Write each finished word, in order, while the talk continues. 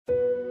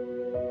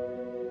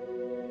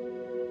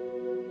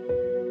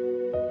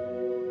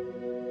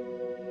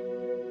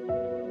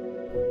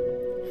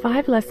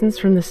5 Lessons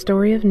from the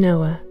Story of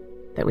Noah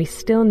That We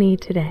Still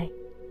Need Today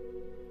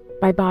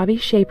by Bobby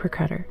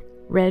Shapercutter,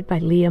 read by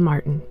Leah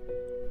Martin.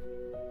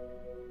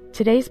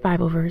 Today's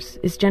Bible verse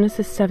is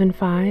Genesis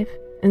 7:5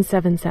 and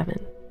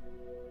 7:7.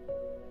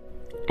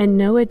 And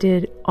Noah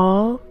did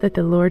all that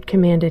the Lord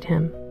commanded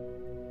him.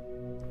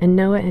 And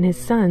Noah and his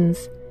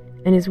sons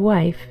and his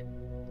wife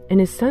and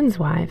his sons'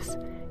 wives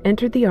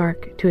entered the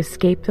ark to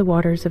escape the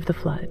waters of the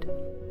flood.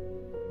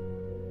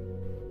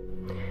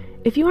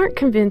 If you aren't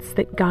convinced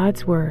that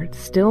God's Word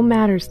still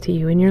matters to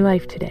you in your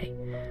life today,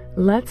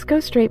 let's go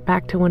straight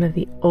back to one of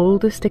the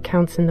oldest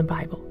accounts in the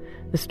Bible,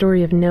 the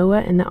story of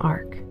Noah and the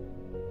ark,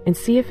 and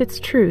see if its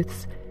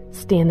truths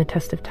stand the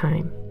test of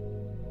time.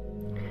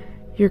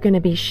 You're going to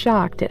be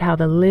shocked at how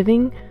the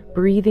living,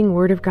 breathing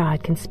Word of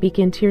God can speak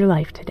into your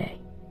life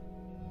today.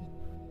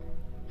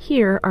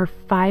 Here are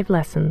 5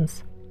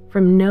 lessons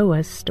from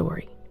Noah's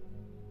story.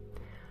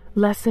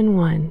 Lesson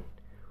 1.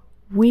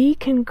 We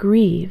can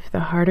grieve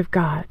the heart of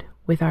God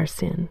with our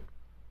sin.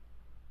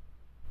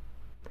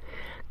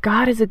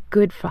 God is a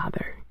good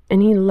father,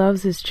 and he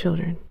loves his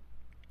children.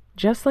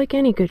 Just like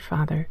any good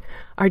father,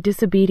 our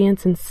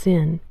disobedience and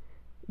sin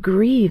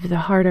grieve the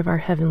heart of our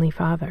heavenly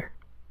Father.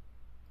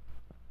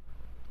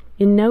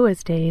 In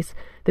Noah's days,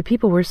 the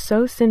people were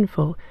so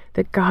sinful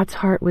that God's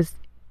heart was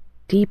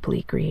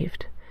deeply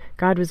grieved.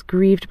 God was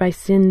grieved by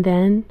sin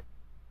then,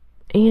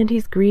 and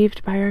he's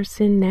grieved by our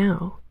sin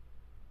now.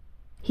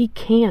 He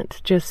can't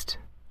just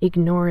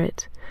ignore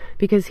it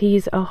because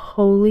he's a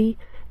holy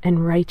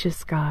and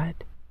righteous God.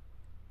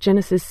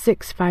 Genesis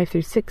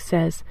 6:5-6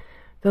 says,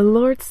 "The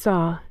Lord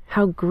saw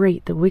how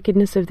great the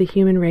wickedness of the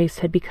human race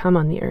had become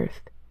on the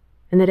earth,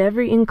 and that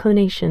every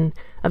inclination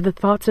of the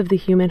thoughts of the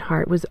human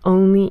heart was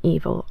only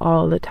evil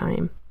all the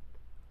time.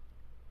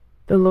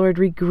 The Lord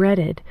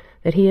regretted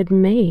that he had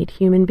made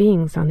human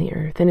beings on the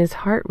earth, and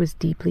his heart was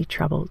deeply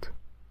troubled."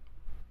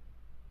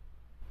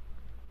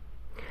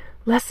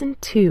 Lesson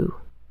 2.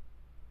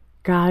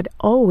 God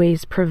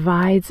always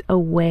provides a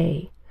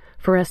way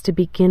for us to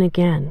begin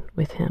again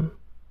with him.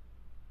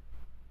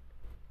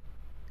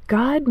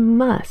 God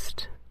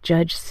must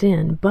judge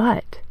sin,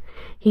 but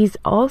he's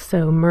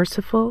also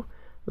merciful,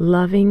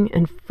 loving,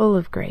 and full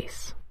of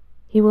grace.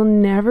 He will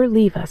never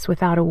leave us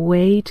without a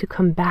way to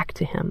come back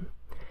to him.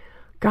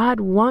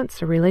 God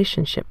wants a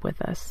relationship with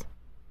us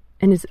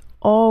and is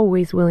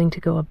always willing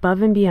to go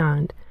above and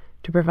beyond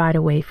to provide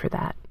a way for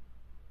that.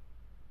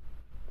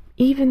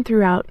 Even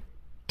throughout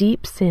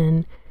deep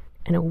sin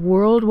and a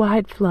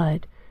worldwide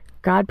flood,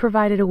 God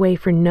provided a way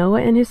for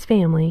Noah and his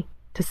family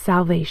to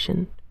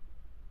salvation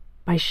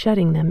by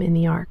shutting them in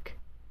the ark.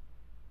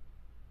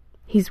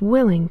 He's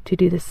willing to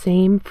do the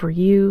same for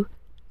you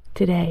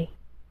today.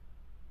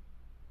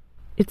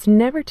 It's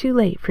never too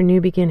late for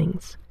new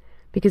beginnings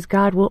because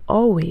God will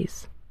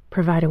always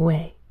provide a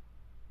way.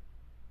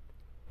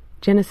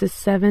 Genesis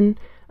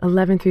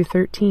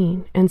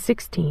 7:11-13 and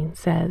 16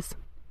 says,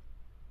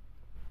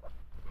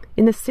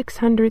 "In the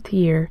 600th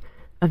year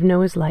of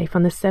Noah's life,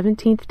 on the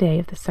 17th day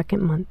of the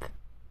 2nd month,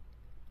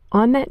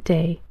 on that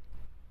day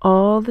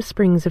all the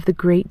springs of the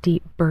great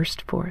deep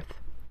burst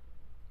forth,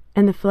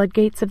 and the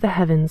floodgates of the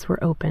heavens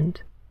were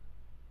opened.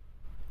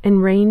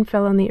 And rain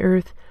fell on the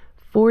earth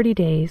 40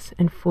 days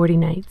and 40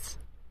 nights.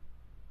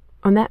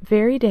 On that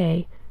very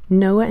day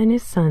Noah and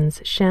his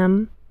sons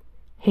Shem,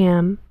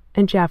 Ham,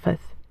 and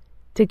Japheth,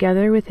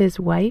 together with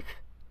his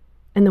wife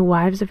and the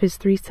wives of his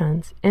 3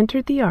 sons,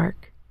 entered the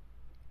ark.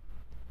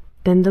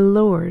 Then the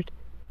Lord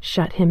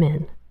shut him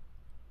in."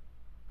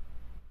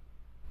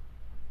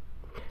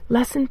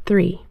 Lesson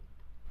 3.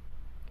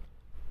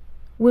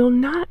 We'll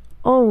not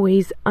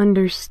always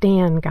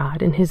understand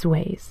God and his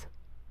ways,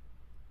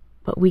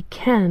 but we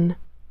can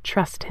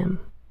trust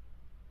him.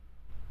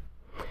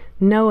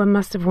 Noah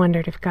must have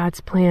wondered if God's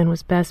plan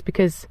was best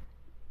because,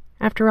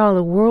 after all,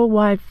 a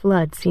worldwide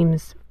flood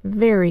seems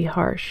very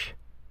harsh.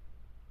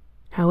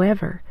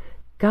 However,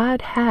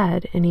 God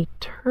had an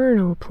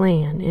eternal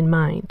plan in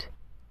mind.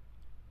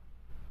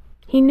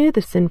 He knew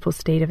the sinful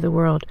state of the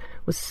world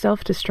was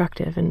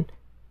self-destructive, and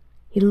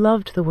he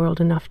loved the world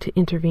enough to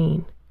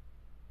intervene.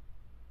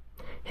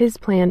 His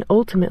plan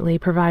ultimately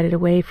provided a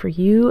way for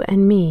you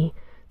and me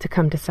to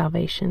come to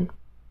salvation.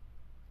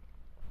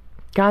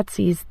 God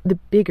sees the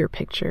bigger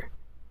picture,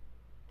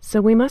 so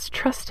we must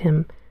trust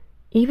him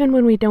even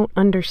when we don't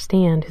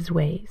understand his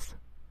ways.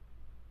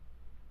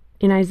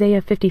 In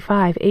Isaiah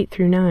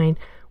 55:8-9,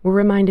 we're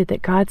reminded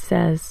that God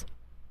says,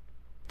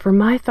 "For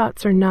my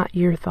thoughts are not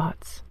your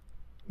thoughts,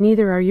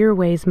 neither are your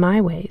ways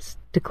my ways,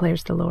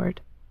 declares the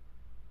Lord.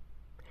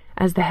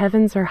 As the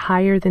heavens are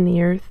higher than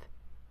the earth,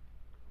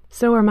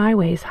 so are my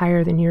ways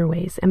higher than your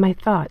ways, and my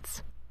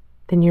thoughts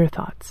than your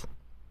thoughts."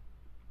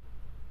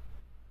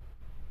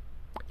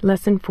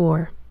 Lesson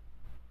 4.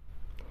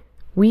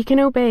 We can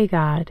obey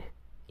God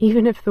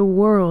even if the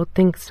world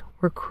thinks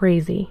we're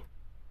crazy.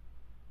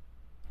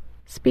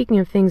 Speaking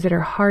of things that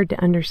are hard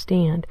to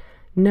understand,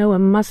 Noah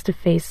must have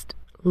faced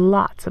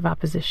lots of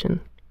opposition.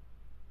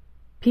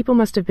 People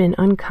must have been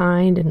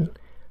unkind and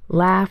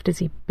laughed as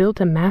he built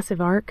a massive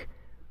ark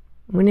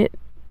when it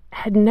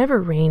had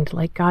never rained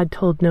like God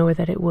told Noah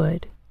that it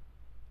would.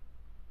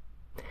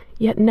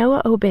 Yet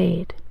Noah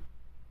obeyed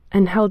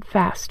and held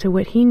fast to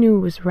what he knew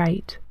was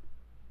right,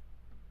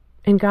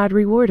 and God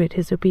rewarded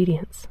his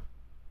obedience.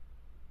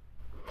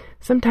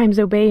 Sometimes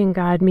obeying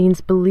God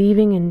means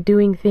believing and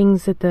doing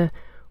things that the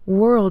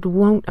world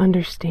won't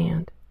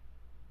understand.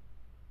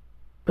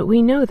 But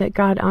we know that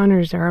God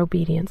honors our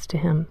obedience to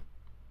him.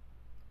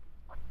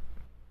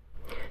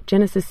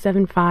 Genesis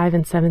 7:5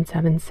 and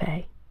 7:7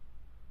 say,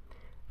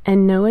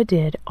 "And Noah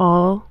did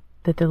all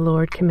that the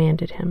Lord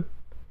commanded him.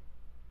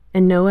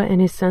 And Noah and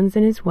his sons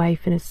and his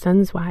wife and his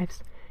sons'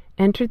 wives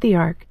entered the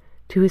ark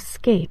to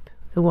escape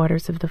the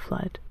waters of the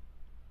flood."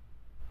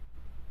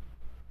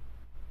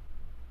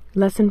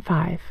 Lesson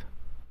 5.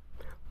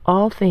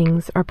 All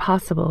things are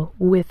possible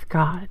with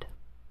God.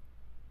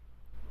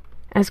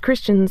 As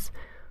Christians,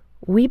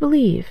 we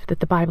believe that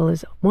the Bible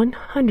is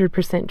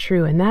 100%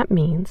 true, and that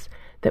means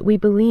that we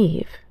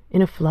believe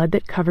in a flood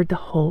that covered the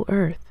whole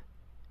earth.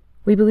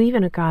 We believe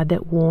in a God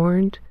that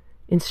warned,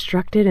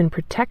 instructed, and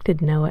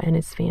protected Noah and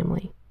his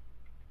family,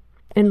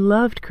 and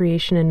loved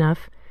creation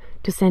enough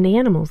to send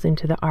animals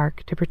into the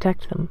ark to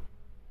protect them.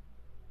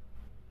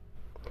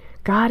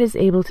 God is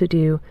able to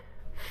do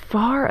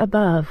far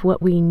above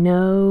what we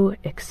know,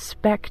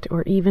 expect,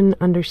 or even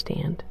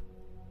understand.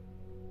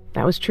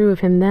 That was true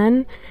of him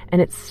then,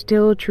 and it's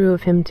still true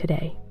of him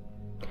today.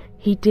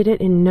 He did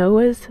it in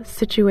Noah's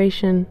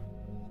situation,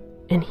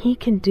 and he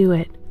can do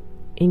it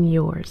in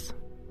yours.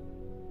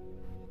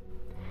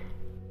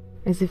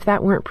 As if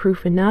that weren't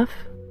proof enough,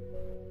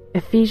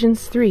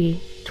 Ephesians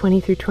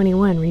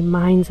 3:20-21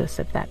 reminds us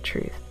of that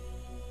truth.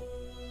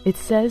 It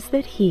says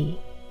that he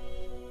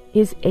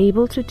is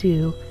able to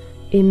do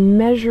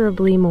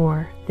immeasurably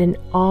more than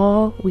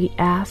all we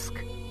ask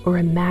or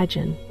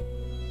imagine,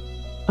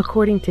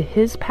 according to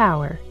his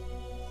power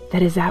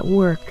that is at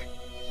work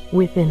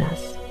within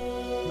us.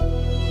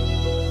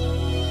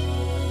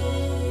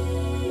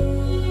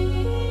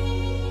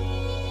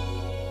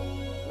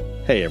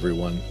 Hey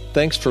everyone,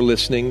 thanks for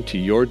listening to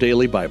Your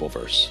Daily Bible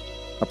Verse,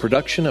 a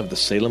production of the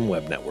Salem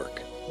Web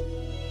Network.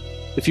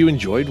 If you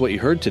enjoyed what you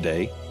heard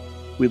today,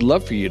 we'd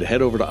love for you to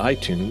head over to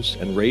iTunes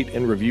and rate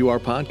and review our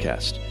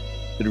podcast.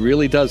 It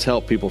really does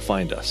help people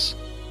find us.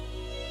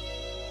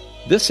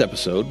 This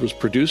episode was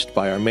produced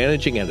by our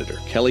managing editor,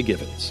 Kelly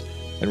Givens,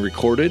 and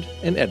recorded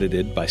and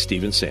edited by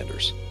Stephen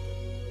Sanders.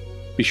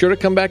 Be sure to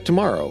come back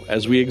tomorrow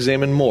as we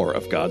examine more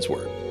of God's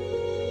Word.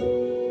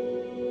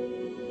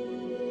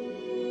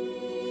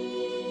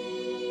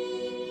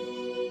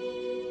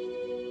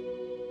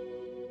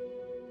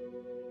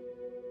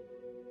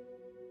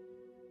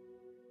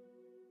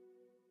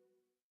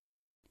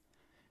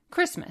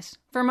 Christmas.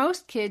 For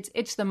most kids,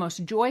 it's the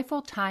most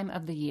joyful time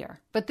of the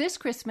year. But this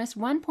Christmas,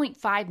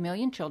 1.5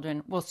 million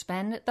children will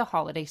spend the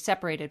holiday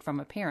separated from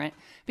a parent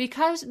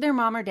because their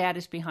mom or dad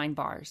is behind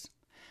bars.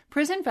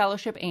 Prison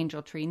Fellowship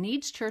Angel Tree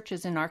needs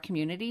churches in our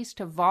communities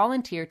to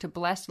volunteer to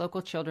bless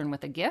local children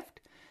with a gift,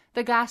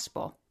 the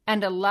gospel,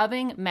 and a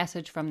loving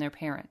message from their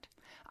parent.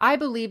 I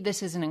believe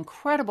this is an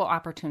incredible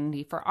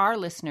opportunity for our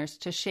listeners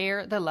to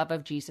share the love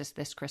of Jesus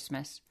this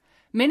Christmas.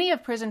 Many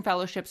of Prison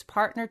Fellowship's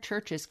partner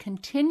churches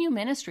continue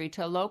ministry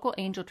to local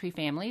Angel Tree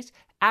families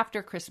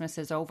after Christmas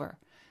is over.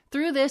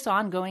 Through this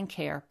ongoing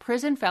care,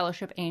 Prison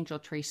Fellowship Angel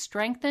Tree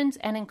strengthens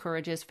and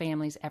encourages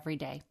families every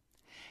day.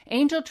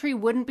 Angel Tree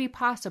wouldn't be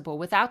possible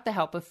without the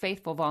help of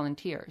faithful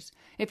volunteers.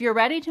 If you're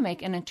ready to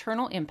make an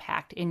eternal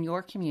impact in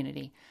your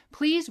community,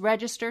 please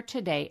register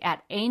today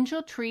at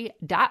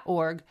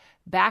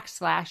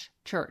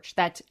angeltree.org/church.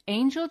 That's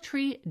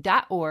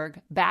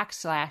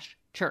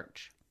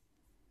angeltree.org/church.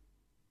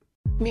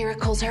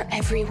 Miracles are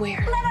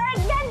everywhere. Let our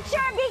adventure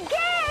begin!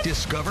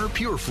 Discover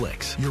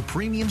PureFlix, your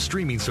premium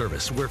streaming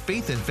service where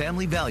faith and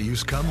family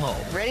values come home.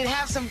 Ready to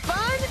have some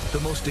fun? The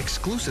most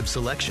exclusive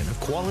selection of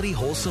quality,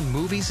 wholesome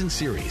movies and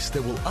series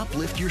that will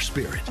uplift your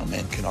spirit. A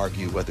man can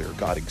argue whether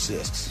God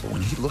exists, but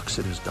when he looks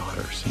at his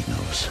daughters, he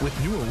knows.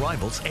 With new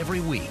arrivals every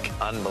week.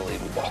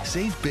 Unbelievable.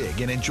 Save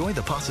big and enjoy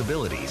the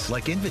possibilities,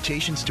 like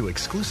invitations to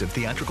exclusive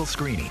theatrical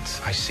screenings.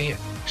 I see it,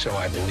 so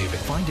I believe it.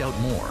 Find out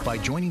more by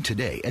joining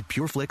today at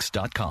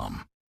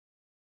pureflix.com.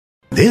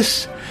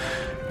 This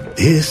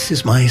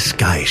is my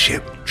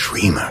skyship,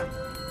 Dreamer.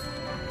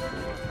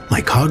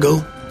 My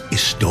cargo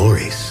is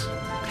stories,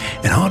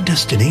 and our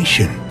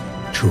destination,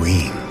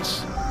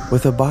 dreams.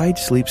 With Abide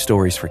Sleep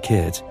Stories for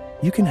Kids,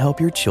 you can help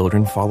your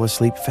children fall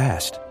asleep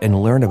fast and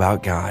learn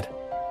about God.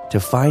 To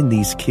find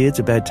these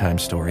kids' bedtime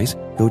stories,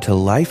 go to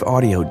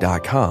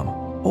lifeaudio.com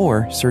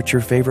or search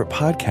your favorite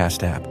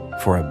podcast app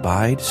for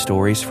Abide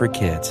Stories for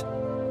Kids.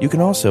 You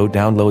can also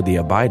download the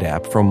Abide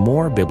app for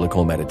more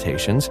biblical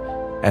meditations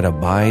at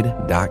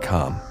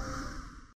abide.com.